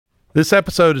This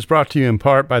episode is brought to you in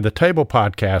part by the Table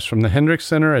Podcast from the Hendricks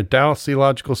Center at Dallas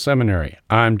Theological Seminary.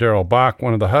 I'm Darrell Bach,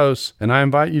 one of the hosts, and I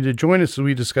invite you to join us as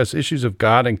we discuss issues of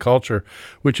God and culture,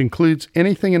 which includes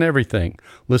anything and everything.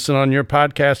 Listen on your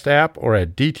podcast app or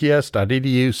at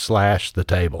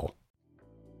dts.edu/thetable.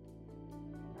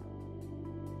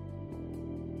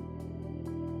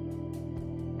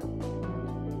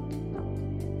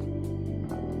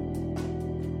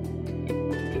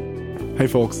 Hey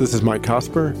folks, this is Mike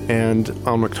Cosper, and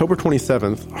on October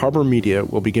 27th, Harbor Media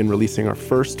will begin releasing our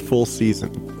first full season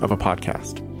of a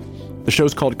podcast. The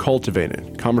show's called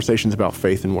Cultivated, Conversations about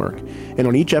Faith and Work, and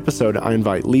on each episode I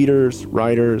invite leaders,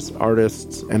 writers,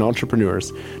 artists, and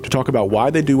entrepreneurs to talk about why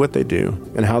they do what they do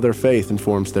and how their faith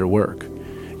informs their work.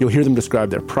 You'll hear them describe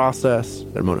their process,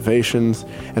 their motivations,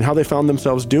 and how they found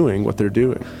themselves doing what they're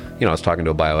doing. I was talking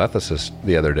to a bioethicist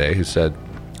the other day who said,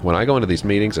 when I go into these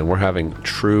meetings and we're having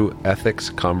true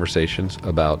ethics conversations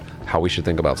about how we should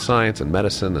think about science and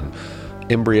medicine and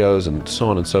embryos and so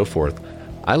on and so forth,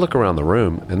 I look around the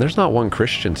room and there's not one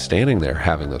Christian standing there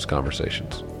having those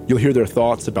conversations. You'll hear their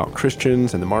thoughts about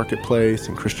Christians and the marketplace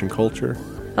and Christian culture.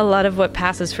 A lot of what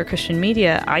passes for Christian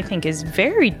media, I think, is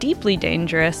very deeply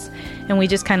dangerous, and we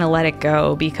just kind of let it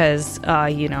go because,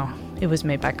 it was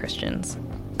made by Christians.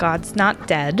 God's Not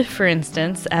Dead, for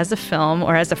instance, as a film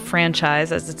or as a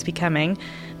franchise, as it's becoming,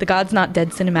 the God's Not Dead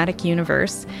cinematic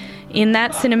universe. In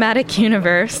that cinematic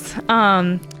universe,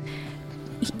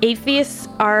 atheists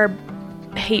are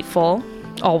hateful,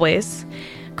 always.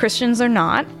 Christians are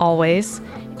not, always.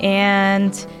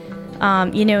 And,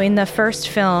 in the first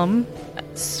film,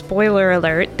 spoiler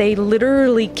alert, they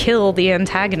literally kill the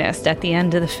antagonist at the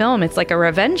end of the film. It's like a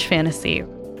revenge fantasy.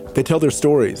 They tell their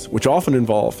stories, which often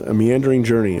involve a meandering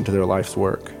journey into their life's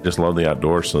work. Just love the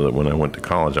outdoors, so that when I went to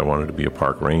college, I wanted to be a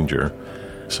park ranger.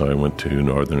 So I went to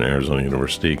Northern Arizona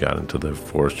University, got into the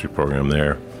forestry program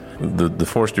there. The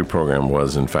forestry program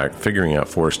was, in fact, figuring out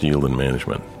forest yield and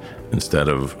management instead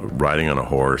of riding on a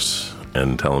horse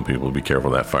and telling people to be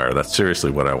careful of that fire. That's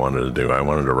seriously what I wanted to do. I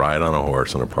wanted to ride on a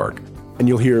horse in a park. And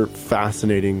you'll hear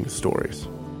fascinating stories.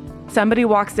 Somebody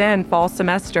walks in fall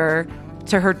semester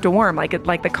to her dorm,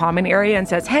 like the common area, and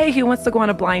says, hey, he wants to go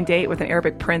on a blind date with an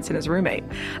Arabic prince and his roommate.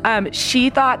 She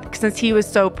thought, since he was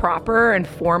so proper and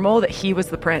formal, that he was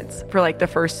the prince for the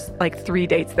first 3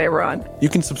 dates they were on. You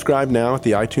can subscribe now at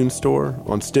the iTunes Store,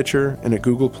 on Stitcher, and at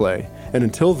Google Play. And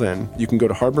until then, you can go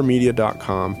to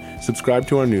harbormedia.com, subscribe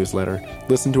to our newsletter,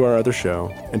 listen to our other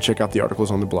show, and check out the articles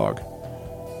on the blog.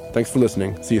 Thanks for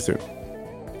listening. See you soon.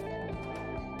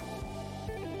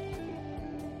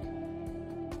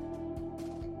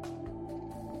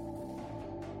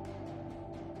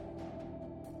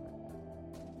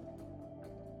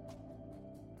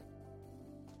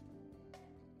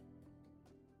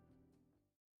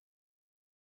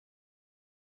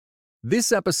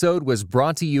 This episode was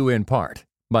brought to you in part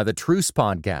by the Truce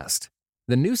Podcast.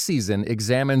 The new season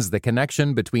examines the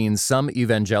connection between some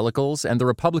evangelicals and the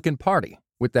Republican Party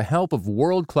with the help of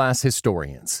world-class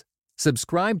historians.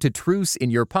 Subscribe to Truce in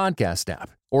your podcast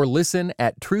app or listen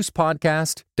at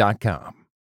trucepodcast.com.